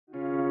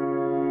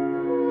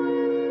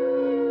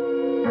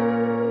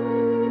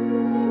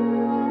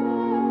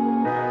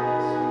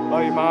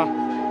you,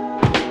 Ma.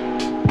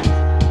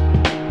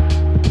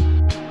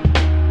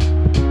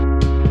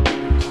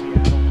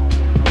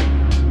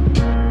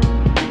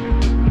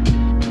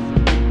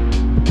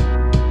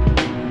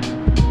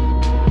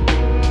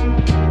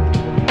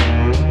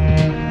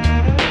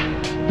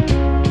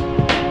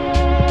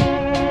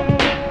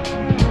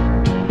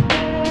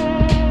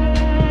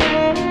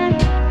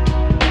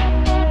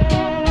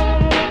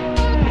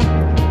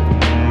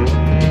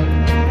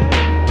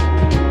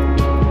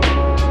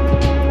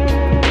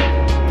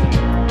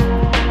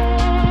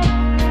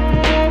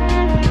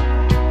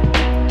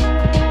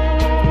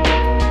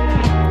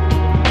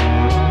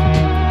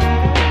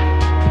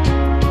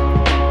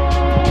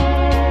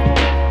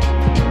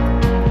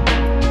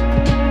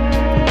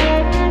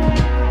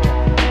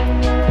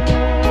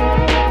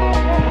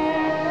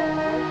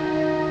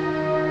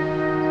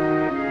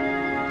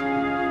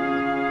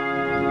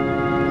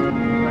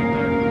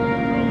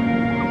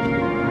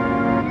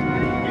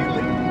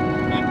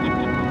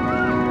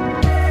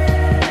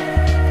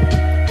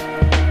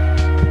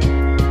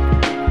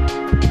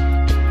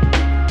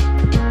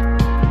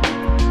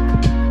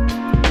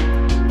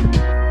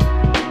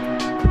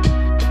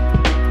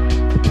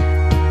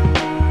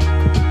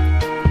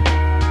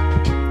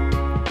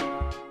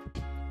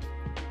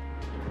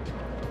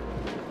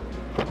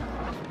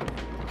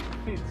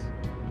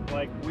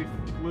 Like, we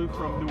flew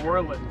from New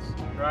Orleans,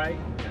 right?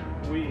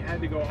 We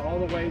had to go all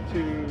the way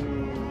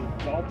to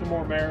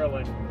Baltimore,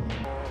 Maryland.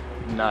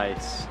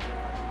 Nice.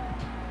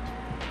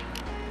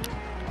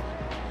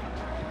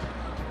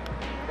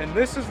 And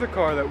this is the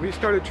car that we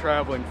started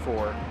traveling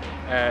for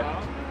at...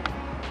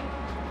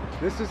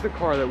 This is the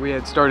car that we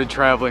had started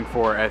traveling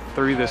for at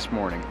 3 this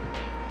morning.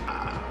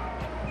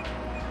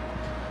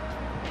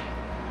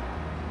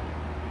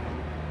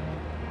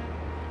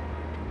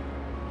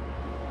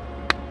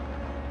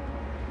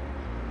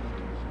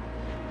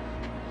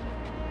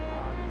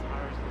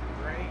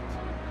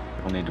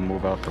 We'll need to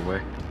move out the way.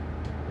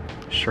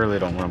 Surely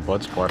don't want a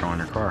blood splatter on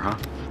your car, huh?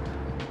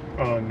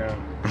 Oh no.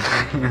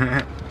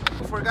 I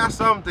forgot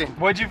something.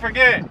 What'd you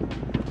forget?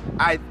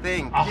 I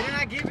think. Oh. Didn't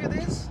I give you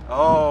this?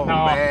 Oh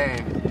No.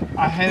 man.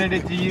 I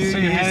handed it to you.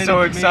 See, You handed he's so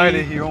it to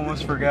excited me. he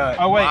almost forgot.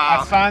 Oh wait, Wow.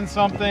 I signed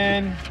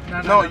something.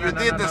 No, you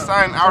did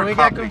sign our so we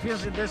got copy.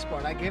 confused with this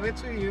part. I gave it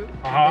to you,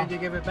 Uh-huh. and then you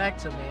gave it back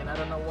to me, and I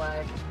don't know why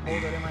I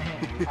hold it in my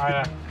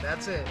hand.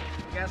 That's it.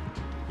 You guys,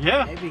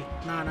 Yeah. maybe.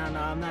 No.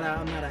 I'm not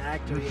an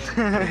actor yet.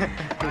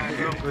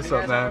 What's You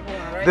up, guys man? are cool,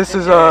 all right? This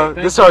is Thank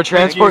this is you. our Thank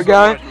transport you so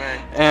guy, much,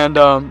 man.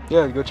 and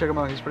yeah, go check him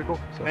out. He's pretty cool.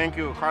 So. Thank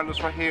you,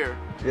 Carlos, right here.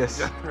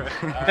 Yes.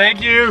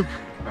 Thank you.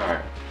 All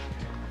right.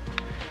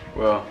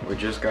 Well, we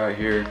just got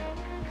here.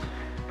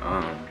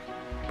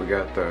 We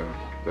got the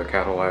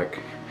Cadillac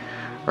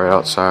right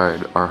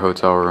outside our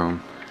hotel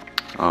room.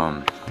 We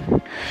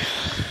had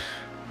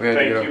to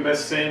Thank go. you,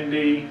 Miss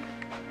Cindy.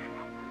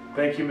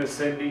 Thank you, Miss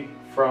Cindy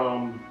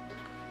from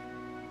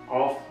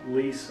Off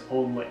Lease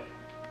Only.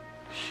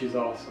 She's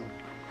awesome.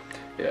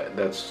 Yeah,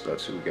 that's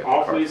who we got.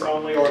 Off the car Lease from.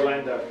 Only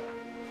Orlando.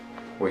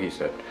 What he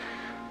said.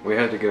 We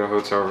had to get a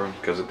hotel room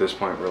because at this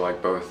point we're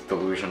like both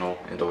delusional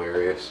and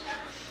delirious.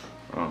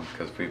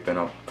 Because we've been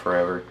up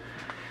forever.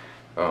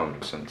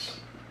 Since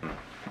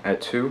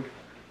at 2,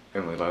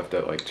 and we left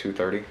at like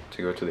 2:30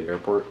 to go to the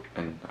airport,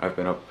 and I've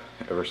been up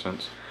ever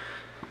since.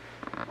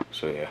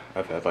 So yeah,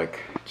 I've had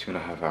like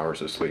 2.5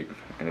 hours of sleep,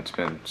 and it's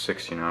been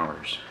 16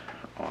 hours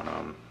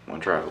on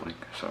traveling.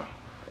 So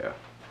yeah.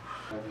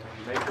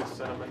 Maple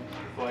cinnamon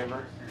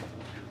flavor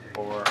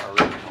or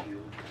original.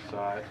 So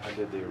I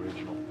did the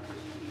original.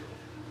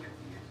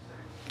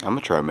 I'm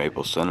gonna try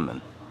maple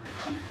cinnamon.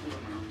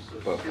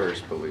 But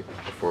first,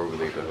 before we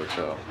leave the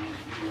hotel,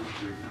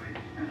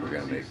 we're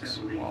gonna make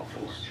some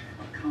waffles.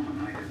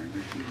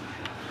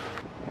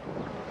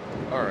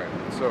 Alright,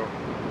 so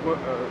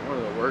one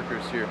of the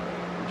workers here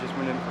just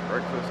went in for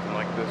breakfast, and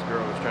like this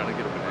girl was trying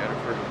to get a banana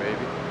for her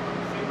baby.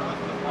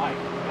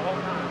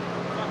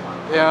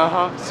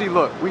 Yeah, See,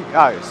 look,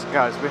 guys,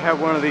 we have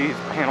one of these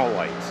panel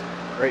lights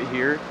right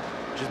here,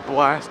 just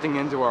blasting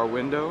into our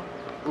window.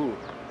 Ooh,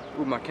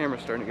 my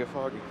camera's starting to get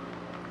foggy.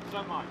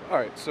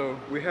 Alright, so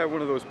we had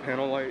one of those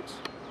panel lights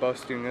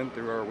busting in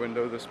through our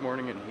window this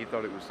morning, and he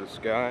thought it was this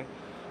guy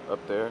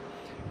up there.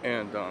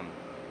 And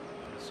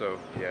so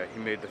yeah, he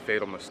made the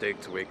fatal mistake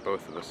to wake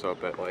both of us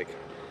up at like...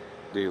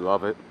 Do you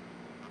love it?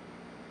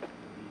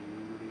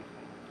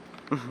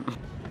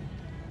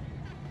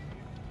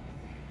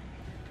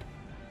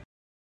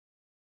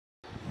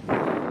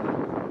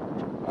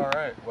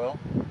 Alright, well,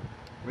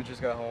 we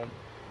just got home.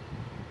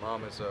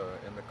 Mom is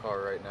in the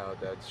car right now.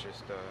 Dad's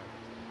just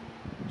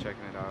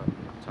checking it out,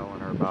 telling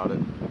her about it.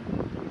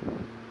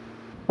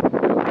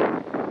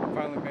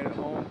 Finally made it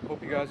home.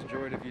 Hope you guys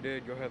enjoyed. If you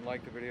did, go ahead and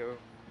like the video.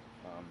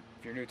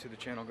 If you're new to the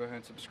channel, go ahead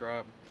and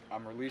subscribe.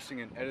 I'm releasing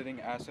an editing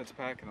assets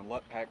pack and a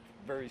LUT pack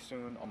very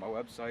soon on my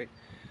website.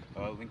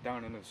 Link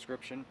down in the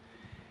description.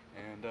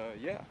 And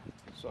yeah,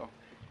 so